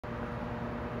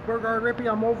Burgard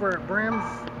Rippy. I'm over at Brim's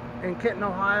in Kenton,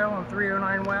 Ohio on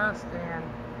 309 West, and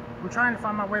I'm trying to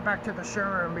find my way back to the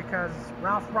showroom because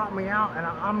Ralph brought me out and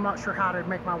I'm not sure how to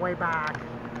make my way back.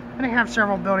 And they have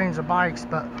several buildings of bikes,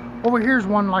 but over here's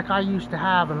one like I used to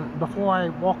have, and before I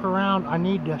walk around I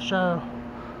need to show.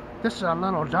 This is a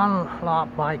little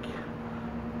Dunlop bike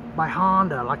by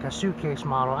Honda, like a suitcase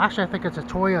model. Actually, I think it's a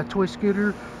toy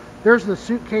scooter. There's the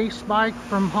suitcase bike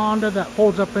from Honda that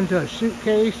folds up into a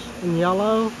suitcase in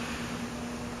yellow.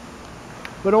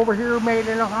 But over here, made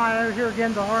in Ohio, here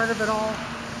again, the heart of it all,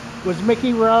 was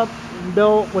Mickey Rupp,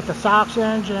 built with the SOX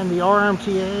engine and the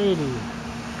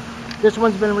RMT80. This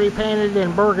one's been repainted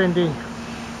in burgundy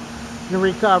and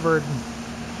recovered.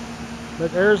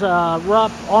 But there's a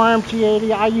Rupp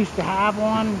RMT80. I used to have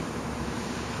one.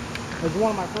 It was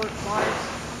one of my first bikes.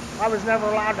 I was never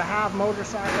allowed to have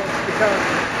motorcycles because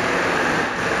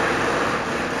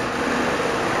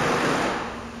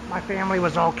my family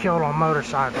was all killed on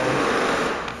motorcycles.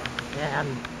 And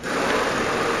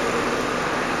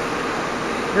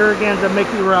here again's a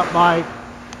Mickey Rupp bike.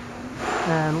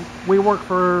 And we work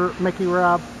for Mickey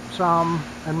Rupp some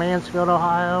in Mansfield,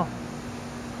 Ohio.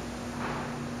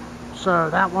 So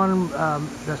that one, a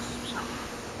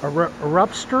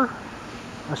Rupster,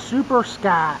 a Super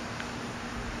Scat,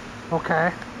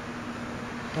 okay,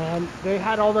 and they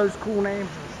had all those cool names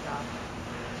and stuff.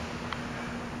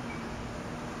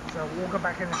 So we'll go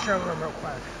back in the showroom real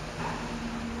quick.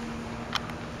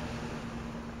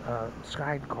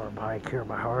 Sidecar bike here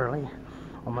by Harley,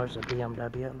 almost a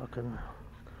BMW looking.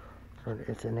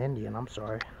 It's an Indian, I'm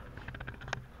sorry.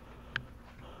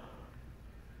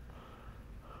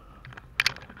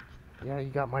 Yeah,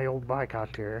 you got my old bike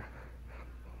out there.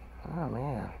 Oh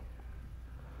man.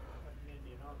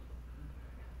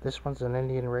 This one's an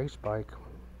Indian race bike.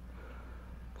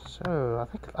 So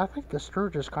I think the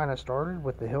Sturgis kind of started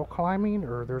with the hill climbing,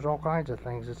 or there's all kinds of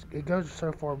things. It goes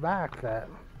so far back that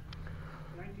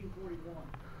 1941.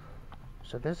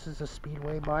 So this is a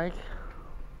Speedway bike.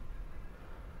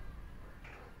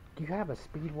 Do you have a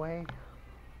Speedway?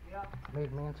 Yeah.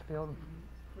 Made Mansfield?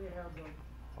 Mm-hmm. We have them.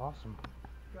 Awesome.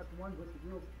 Got the ones with the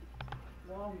real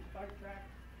long spike track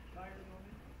tires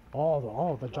on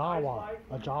it. The Jawa.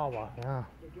 A Jawa, yeah.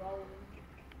 The Jawa.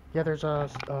 Yeah, there's a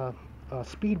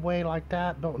Speedway like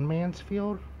that built in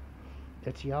Mansfield.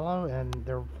 It's yellow and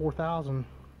they're 4,000.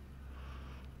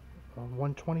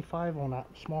 125 on that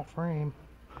small frame.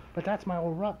 But that's my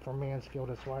old Rupp from Mansfield.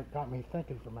 That's why it got me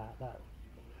thinking from that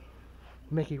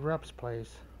Mickey Rupp's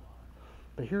place.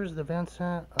 But here's the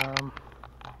Vincent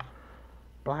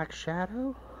Black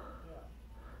Shadow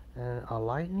and a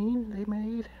Lightning they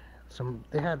made.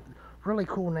 They had really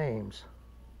cool names.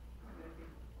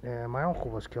 And my uncle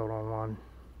was killed on one.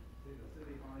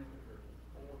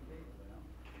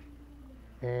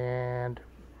 And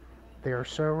they are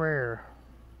so rare.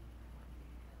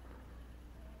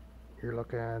 You're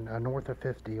looking north of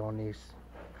 50 on these.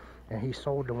 And he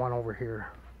sold the one over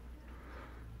here.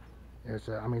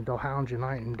 I mean, they'll hound you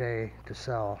night and day to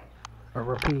sell. Or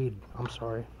Rapide, I'm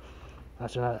sorry.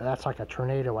 That's like a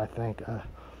tornado, I think.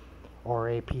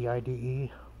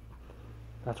 R-A-P-I-D-E.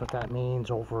 That's what that means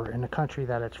over in the country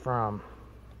that it's from.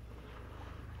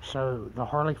 So the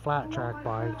Harley flat track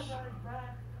bikes.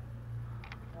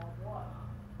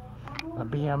 A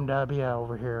BMW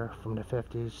over here from the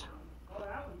 50s.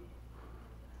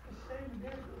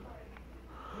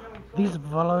 These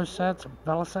Velocet,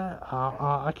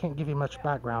 I can't give you much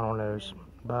background on those,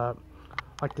 but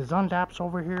like the Zundaps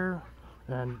over here,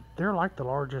 and they're like the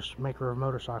largest maker of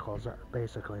motorcycles,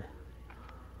 basically.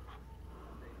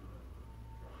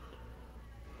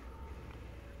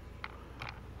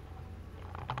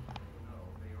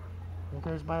 It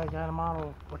goes by the guy in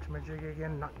model. Whatchamajig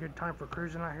again, not good time for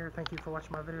cruising out here. Thank you for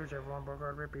watching my videos, everyone.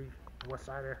 Burgard Rippy, west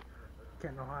side of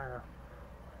Kenton, Ohio.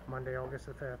 Monday, August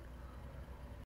the 5th.